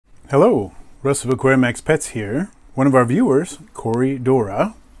Hello, Russ of Aquarium Pets here. One of our viewers, Corey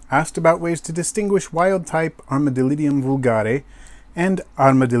Dora, asked about ways to distinguish wild-type Armadillidium vulgare and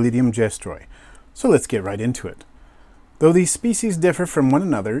Armadillidium gestroi. So let's get right into it. Though these species differ from one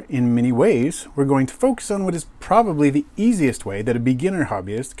another in many ways, we're going to focus on what is probably the easiest way that a beginner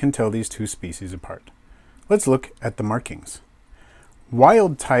hobbyist can tell these two species apart. Let's look at the markings.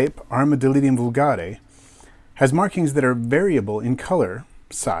 Wild-type Armadillidium vulgare has markings that are variable in color,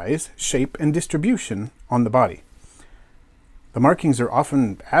 size, shape, and distribution on the body. The markings are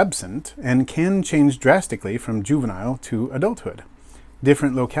often absent and can change drastically from juvenile to adulthood.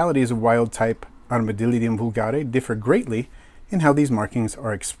 Different localities of wild-type Armadillidium vulgare differ greatly in how these markings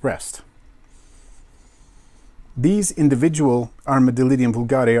are expressed. These individual Armadillidium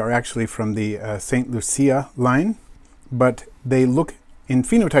vulgare are actually from the St. Lucia line, but they look, in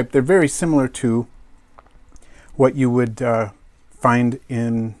phenotype, they're very similar to what you would find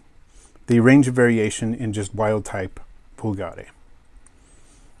in the range of variation in just wild-type vulgare.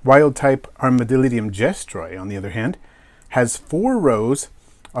 Wild-type Armadillidium gestroi, on the other hand, has 4 rows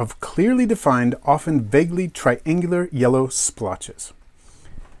of clearly defined, often vaguely triangular yellow splotches.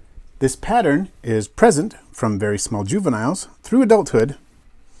 This pattern is present from very small juveniles through adulthood,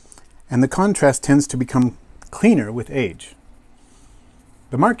 and the contrast tends to become cleaner with age.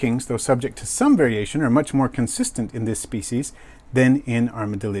 The markings, though subject to some variation, are much more consistent in this species than in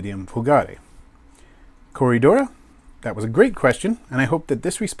Armadillidium vulgare. Corey Dora, that was a great question, and I hope that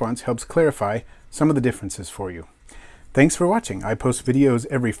this response helps clarify some of the differences for you. Thanks for watching. I post videos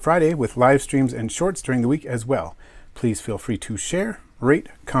every Friday with live streams and shorts during the week as well. Please feel free to share, rate,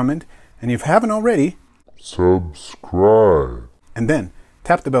 comment, and if you haven't already, subscribe. And then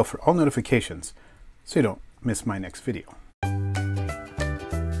tap the bell for all notifications so you don't miss my next video.